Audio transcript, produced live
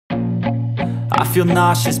I feel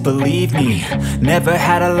nauseous, believe me. Never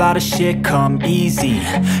had a lot of shit come easy.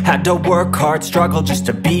 Had to work hard, struggle just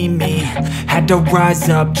to be me. Had to rise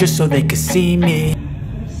up just so they could see me.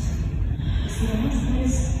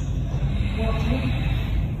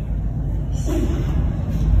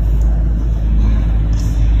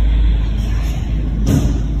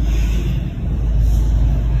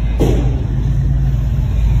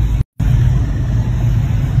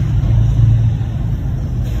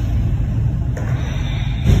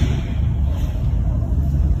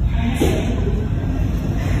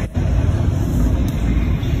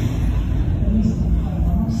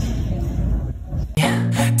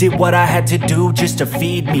 Did what I had to do just to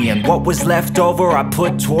feed me, and what was left over I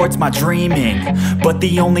put towards my dreaming. But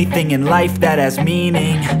the only thing in life that has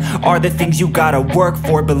meaning are the things you gotta work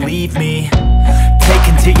for, believe me. Take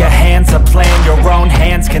into your hands a plan, your own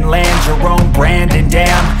hands can land your own brand. And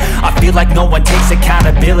damn, I feel like no one takes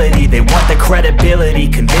accountability. They want the credibility,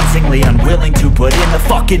 convincingly unwilling to put in the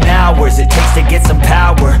fucking hours it takes to get some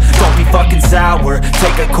power. Don't be fucking sour,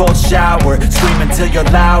 take a cold shower, scream until you're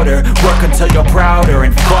louder, work until you're prouder.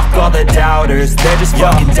 And fuck all the doubters, they're just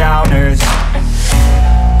fucking downers.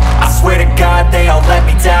 I swear to God they all let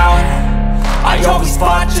me down. I always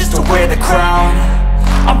fought just to wear the crown.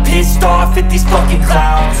 I'm pissed off at these fucking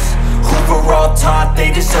clowns who were all taught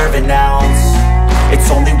they deserve an ounce.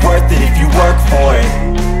 It's only worth it if you work for it.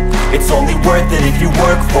 It's only worth it if you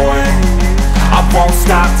work for it. I won't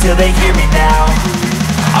stop till they hear me now.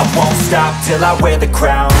 I won't stop till I wear the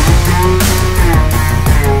crown.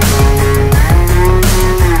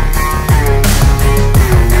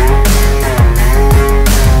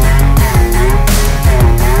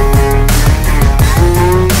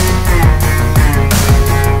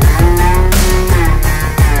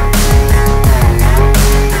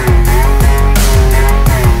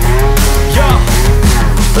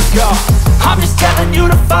 I'm just telling you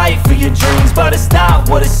to fight for your dreams, but it's not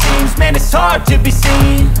what it seems. Man, it's hard to be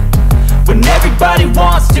seen when everybody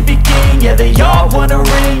wants to be king. Yeah, they all wanna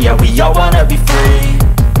ring, yeah, we all wanna be free.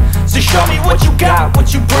 So show me what you got,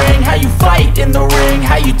 what you bring, how you fight in the ring,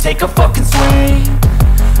 how you take a fucking swing.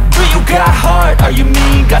 Do you got heart, are you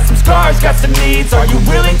mean? Got some scars, got some needs, are you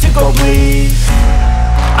willing to go bleed?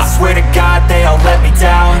 I swear to God they all let me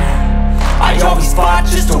down. I always fought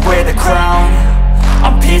just to wear the crown.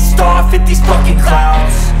 I'm pissed off at these fucking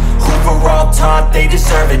clowns who were all taught they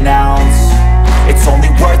deserve an ounce. It's only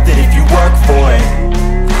worth it if you work for it.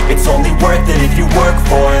 It's only worth it if you work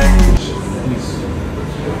for it. Isso.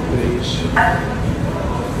 3,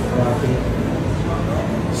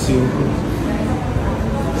 4,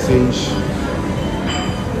 5, 6.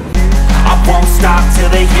 I won't stop till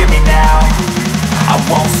they hear me now. I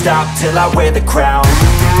won't stop till I wear the crown.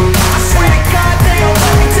 I swear to God they all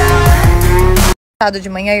let me down. De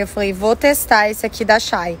manhã eu falei, vou testar esse aqui da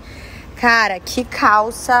Shai. Cara, que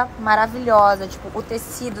calça maravilhosa. Tipo, o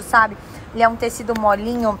tecido, sabe? Ele é um tecido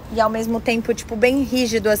molinho e ao mesmo tempo, tipo, bem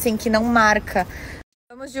rígido, assim, que não marca.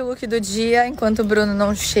 Vamos de look do dia, enquanto o Bruno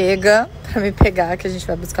não chega pra me pegar, que a gente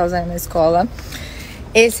vai buscar o Zé na escola.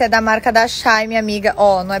 Esse é da marca da Shai, minha amiga.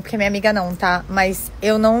 Ó, não é porque é minha amiga não, tá? Mas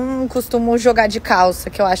eu não costumo jogar de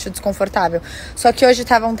calça, que eu acho desconfortável. Só que hoje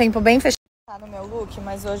tava um tempo bem fechado no meu look,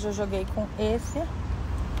 mas hoje eu joguei com esse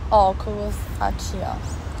óculos aqui, ó,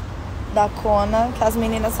 da Kona, que as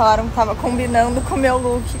meninas falaram que tava combinando com o meu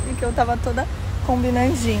look e que eu tava toda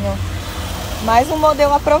combinandinho. Mais um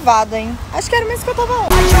modelo aprovado, hein? Acho que era o mesmo que eu tava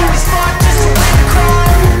ontem.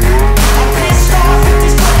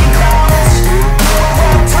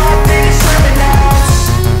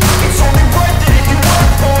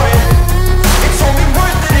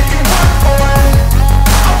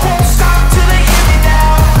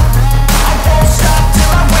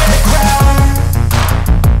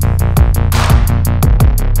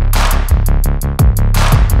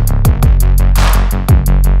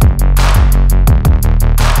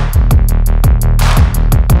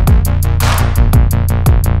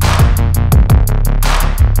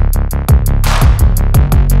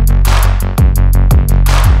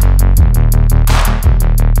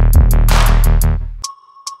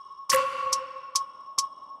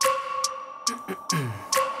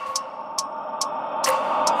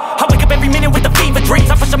 I wake up every minute with the fever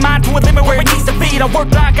dreams. I push my mind to a limit where it needs to be. I work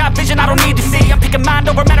blind, got vision I don't need to see. I'm picking mind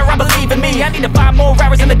over matter, I believe in me. I need to find more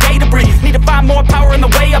hours in the day to breathe. Need to find more power in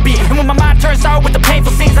the way I be. And when my mind turns sour with the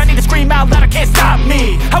painful scenes, I need to scream out loud, I can't stop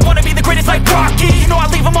me. I wanna be the greatest like Rocky. You know I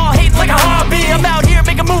leave them all hating like a hobby. I'm out here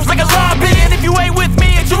making moves like a lobby. And if you ain't with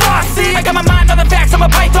me, it's your loss. See, I got my mind on the facts. I'm a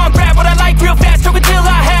python, grab what I like real fast. Choke until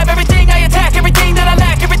I have everything I attack. Everything that I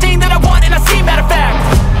lack, everything that I want, and I see matter of fact.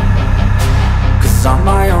 'Cause I'm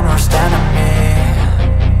my own worst enemy.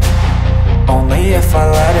 if I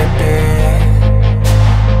let it be.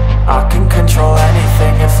 I can control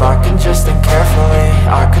anything if I can just think carefully.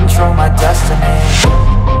 I control my destiny.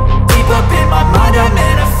 Deep up in my mind I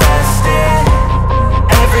manifest it.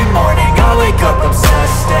 Every morning I wake up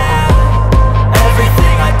obsessed, and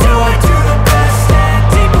everything I do the best. And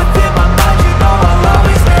deep within my mind, you know I'll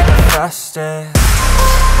always manifest it.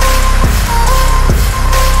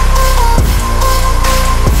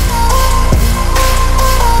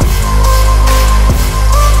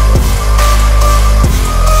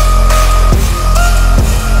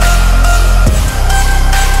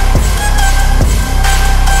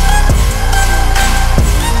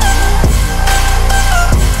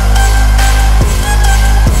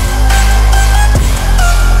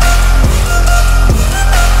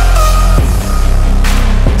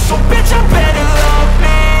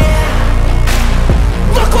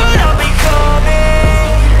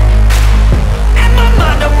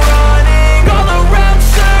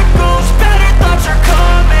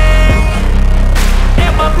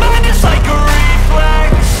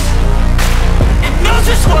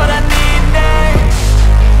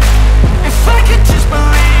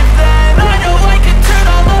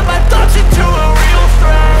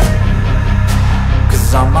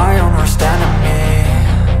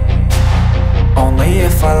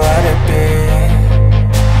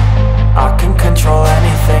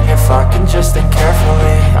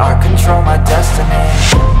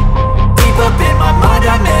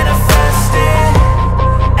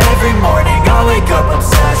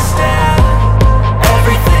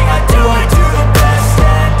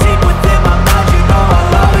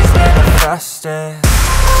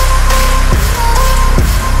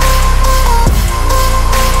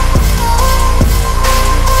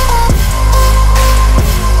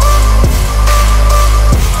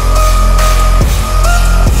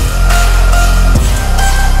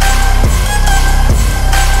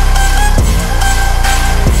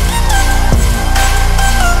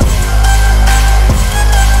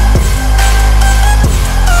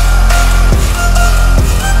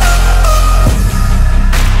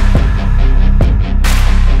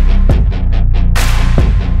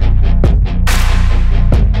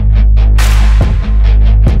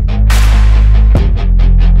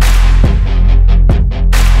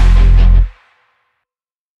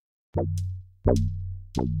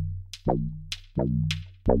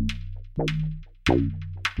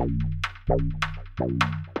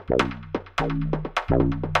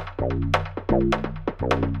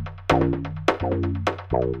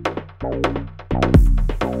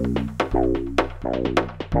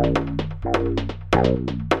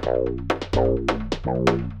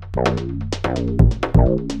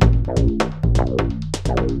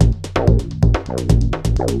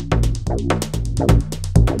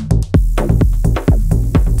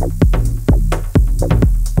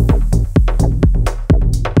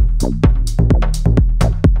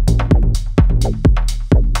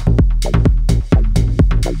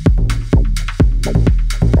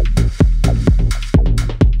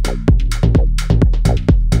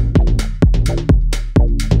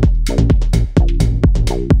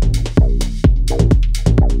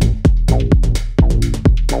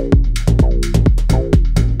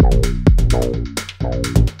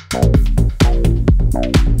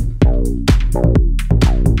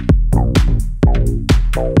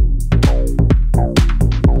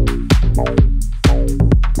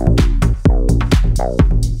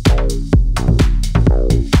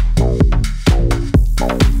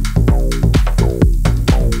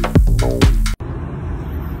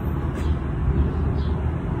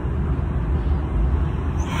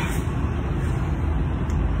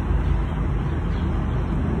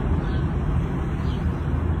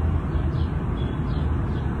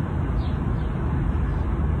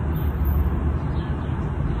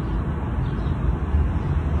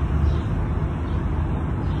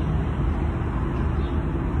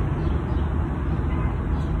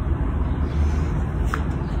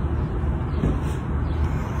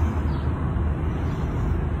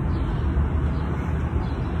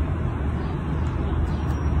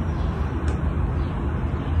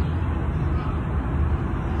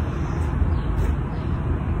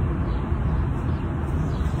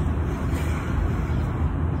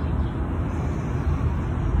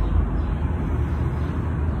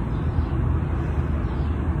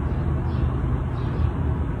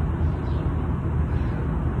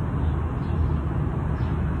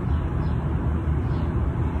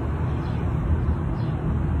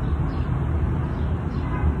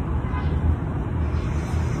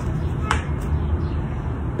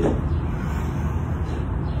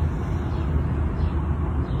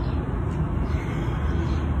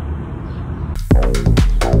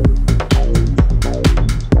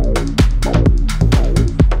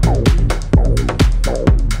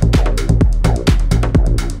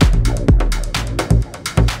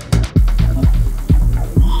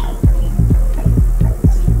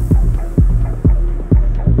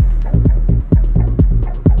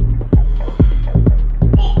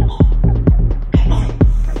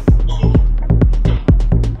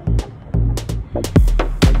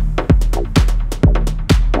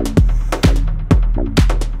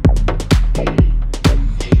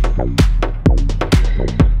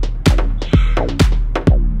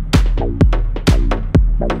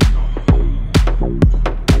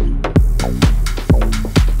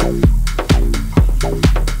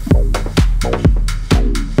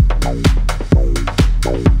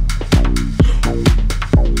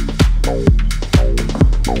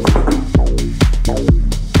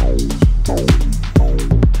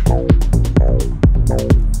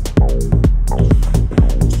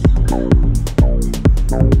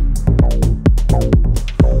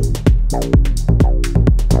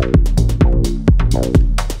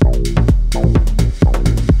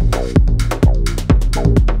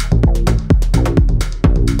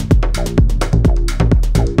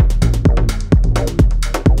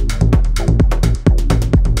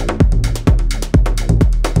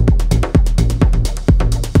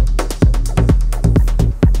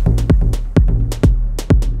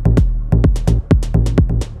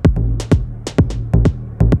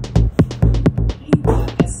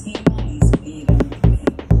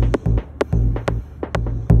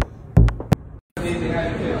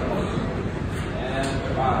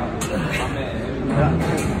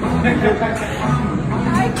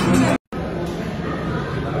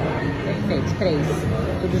 Perfeito, 3.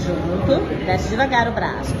 Tudo junto. Desce devagar o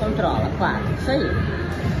braço. Controla. 4. Isso aí.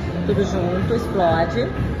 Tudo junto. Explode.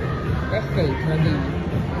 Perfeito, Leguinho.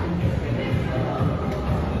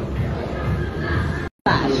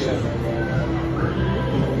 Baixo.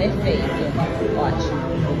 Perfeito. Ótimo.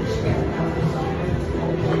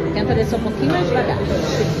 Tenta descer um pouquinho mais devagar.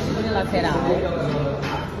 Unilateral.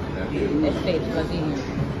 Perfeito, Flavinho.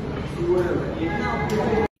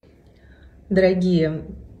 Дорогие,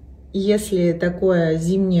 если такое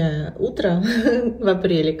зимнее утро в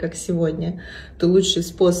апреле, как сегодня, то лучший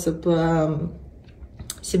способ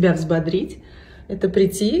себя взбодрить — это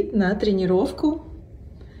прийти на тренировку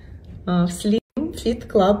в Slim Fit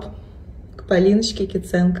Club к Полиночке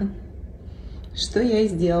Киценко, что я и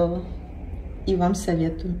сделала, и вам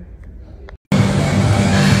советую.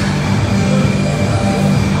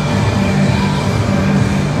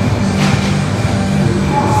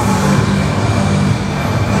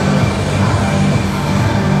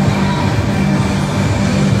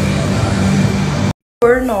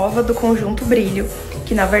 Cor nova do conjunto Brilho,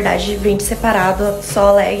 que na verdade vem separado só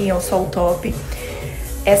a legging ou só o top.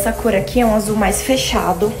 Essa cor aqui é um azul mais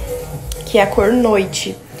fechado, que é a cor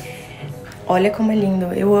Noite. Olha como é lindo,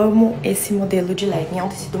 eu amo esse modelo de legging, é um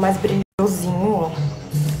tecido mais brilhosinho, ó.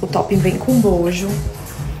 O top vem com bojo,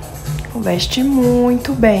 veste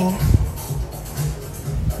muito bem.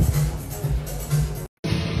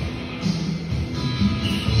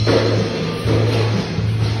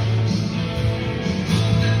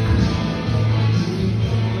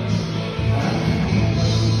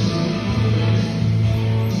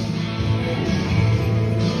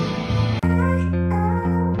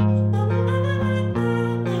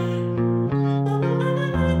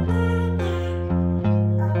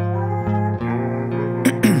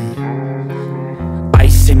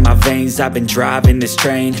 In my veins, I've been driving this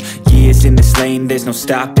train. Years in this lane, there's no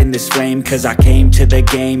stopping this flame. Cause I came to the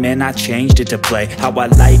game and I changed it to play how I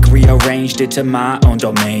like, rearranged it to my own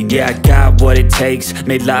domain. Yeah, I got what it takes,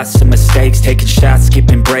 made lots of mistakes, taking shots,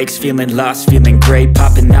 skipping breaks, feeling lost, feeling great,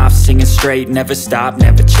 popping off, singing straight, never stopped,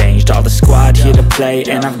 never changed. All the squad here to play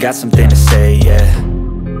and I've got something to say, yeah.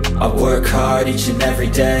 I work hard each and every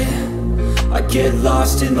day, I get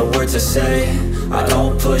lost in the words I say. I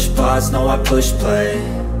don't push pause, no I push play.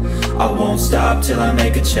 I won't stop till I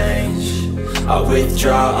make a change. I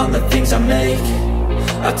withdraw on the things I make.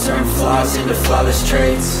 I turn flaws into flawless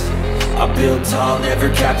traits. I build tall, never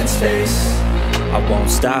capped in space. I won't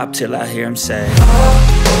stop till I hear him say, oh,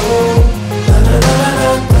 oh, la la la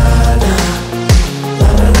la la la,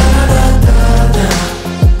 la la la la la la,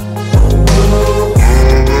 oh, oh,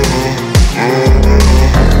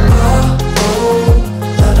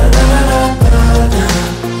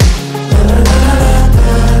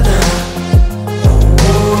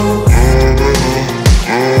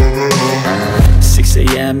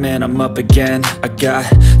 and I'm up again. I got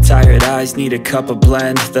tired eyes, need a cup of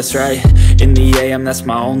blend. That's right, in the AM, that's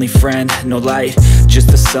my only friend. No light, just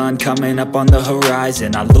the sun coming up on the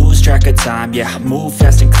horizon. I lose track of time, yeah, I move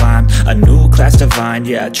fast and climb a new class divine,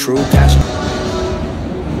 yeah, a true passion.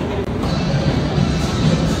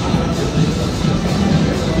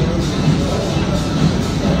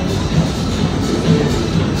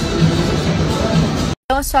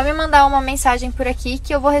 Então é só me mandar uma mensagem por aqui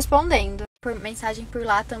que eu vou respondendo. Por mensagem por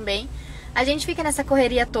lá também. A gente fica nessa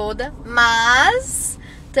correria toda, mas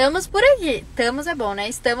estamos por aqui. Estamos é bom, né?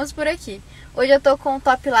 Estamos por aqui. Hoje eu tô com o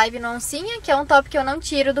top live no oncinha, que é um top que eu não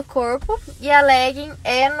tiro do corpo. E a legging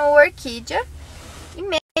é no orquídea e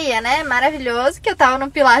meia, né? Maravilhoso, que eu tava no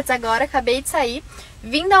Pilates agora, acabei de sair.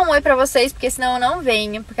 Vim dar um oi pra vocês, porque senão eu não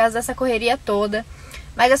venho, por causa dessa correria toda.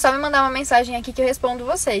 Mas é só me mandar uma mensagem aqui que eu respondo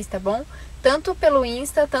vocês, tá bom? Tanto pelo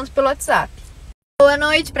Insta, tanto pelo WhatsApp. Boa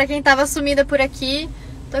noite pra quem tava sumida por aqui.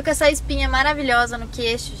 Tô com essa espinha maravilhosa no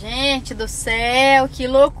queixo. Gente do céu, que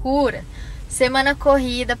loucura. Semana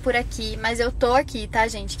corrida por aqui, mas eu tô aqui, tá,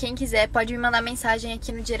 gente? Quem quiser pode me mandar mensagem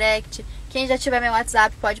aqui no direct. Quem já tiver meu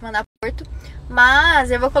WhatsApp pode mandar porto.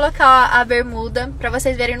 Mas eu vou colocar a bermuda pra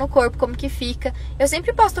vocês verem no corpo como que fica. Eu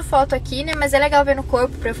sempre posto foto aqui, né? Mas é legal ver no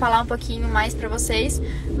corpo pra eu falar um pouquinho mais pra vocês.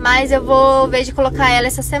 Mas eu vou ver de colocar ela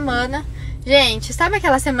essa semana. Gente, sabe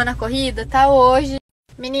aquela semana corrida? Tá hoje.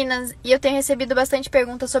 Meninas, e eu tenho recebido bastante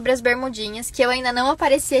perguntas sobre as bermudinhas, que eu ainda não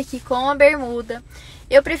apareci aqui com a bermuda.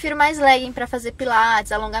 Eu prefiro mais legging pra fazer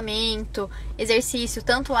pilates, alongamento, exercício,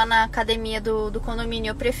 tanto lá na academia do condomínio,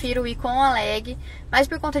 eu prefiro ir com a leg, mas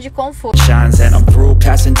por conta de conforto. Shines and I'm through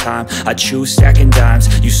passing time. I choose stacking dimes.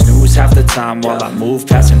 You snooze half the time while I move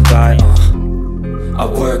passing by. I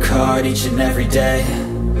work hard each and every day.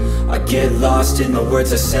 I get lost in the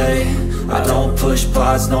words I say. I don't push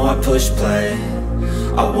pause, no I push play.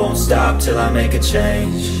 I won't stop till I make a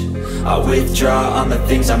change. I withdraw on the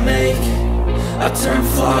things I make. I turn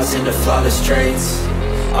flaws into flawless traits.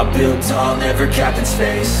 I build tall, never capped in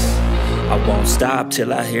space. I won't stop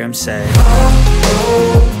till I hear him say, oh,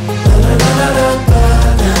 oh, la, la, la, la,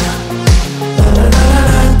 la, la.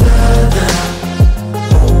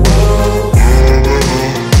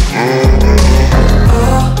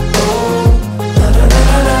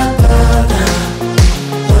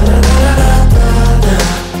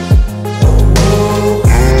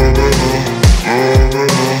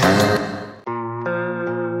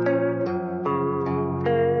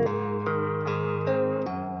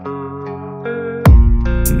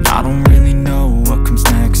 I don't really know what comes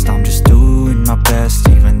next. I'm just doing my best,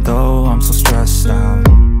 even though I'm so stressed out.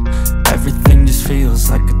 Everything just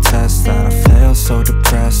feels like a test that I fail, so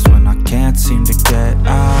depressed when I can't seem to get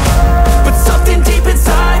out. But something deep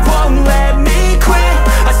inside won't let me quit.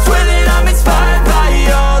 I swear that I'm inspired by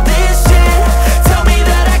all this shit. Tell me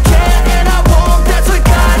that I can and I won't. That's what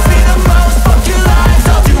guides me the most. Fuck your lies,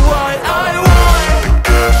 I'll do what I want.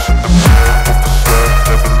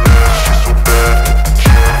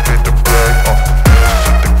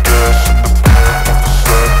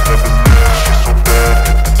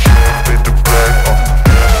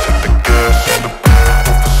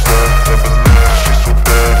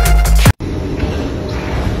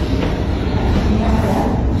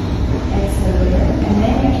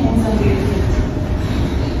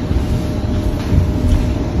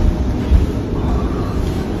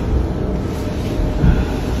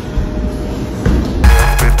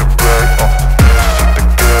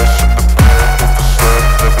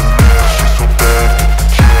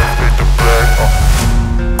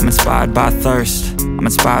 Inspired by thirst, I'm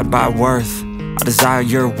inspired by worth. I desire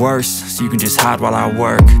your worst, so you can just hide while I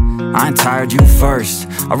work. I ain't tired, you first.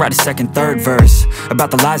 I'll write a second, third verse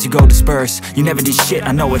about the lies you go disperse. You never did shit,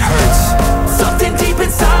 I know it hurts. Something deep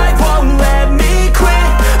inside won't let me quit.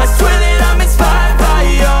 I swear that I'm inspired by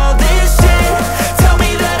all this shit. Tell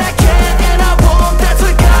me that I can and I won't. That's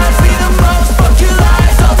what guides me the most. Fuck your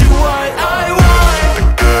lies, I'll do what I want.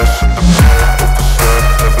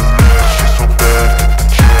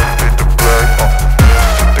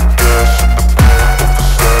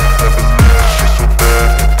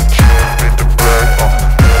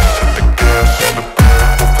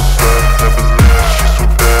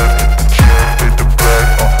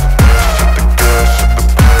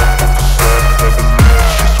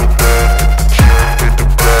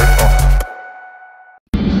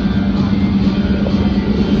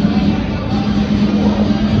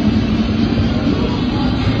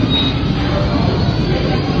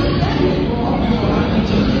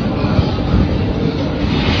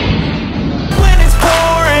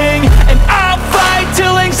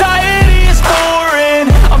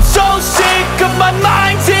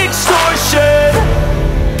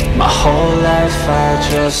 I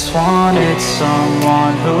just wanted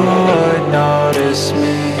someone who would notice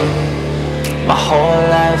me. My whole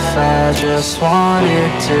life I just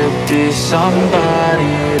wanted to be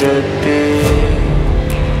somebody to be.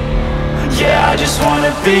 Yeah, I just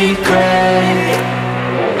wanna be great.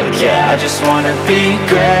 Yeah, I just wanna be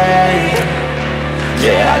great.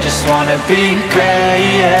 Yeah, I just wanna be great.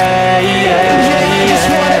 Yeah, yeah, yeah, I just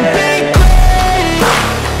wanna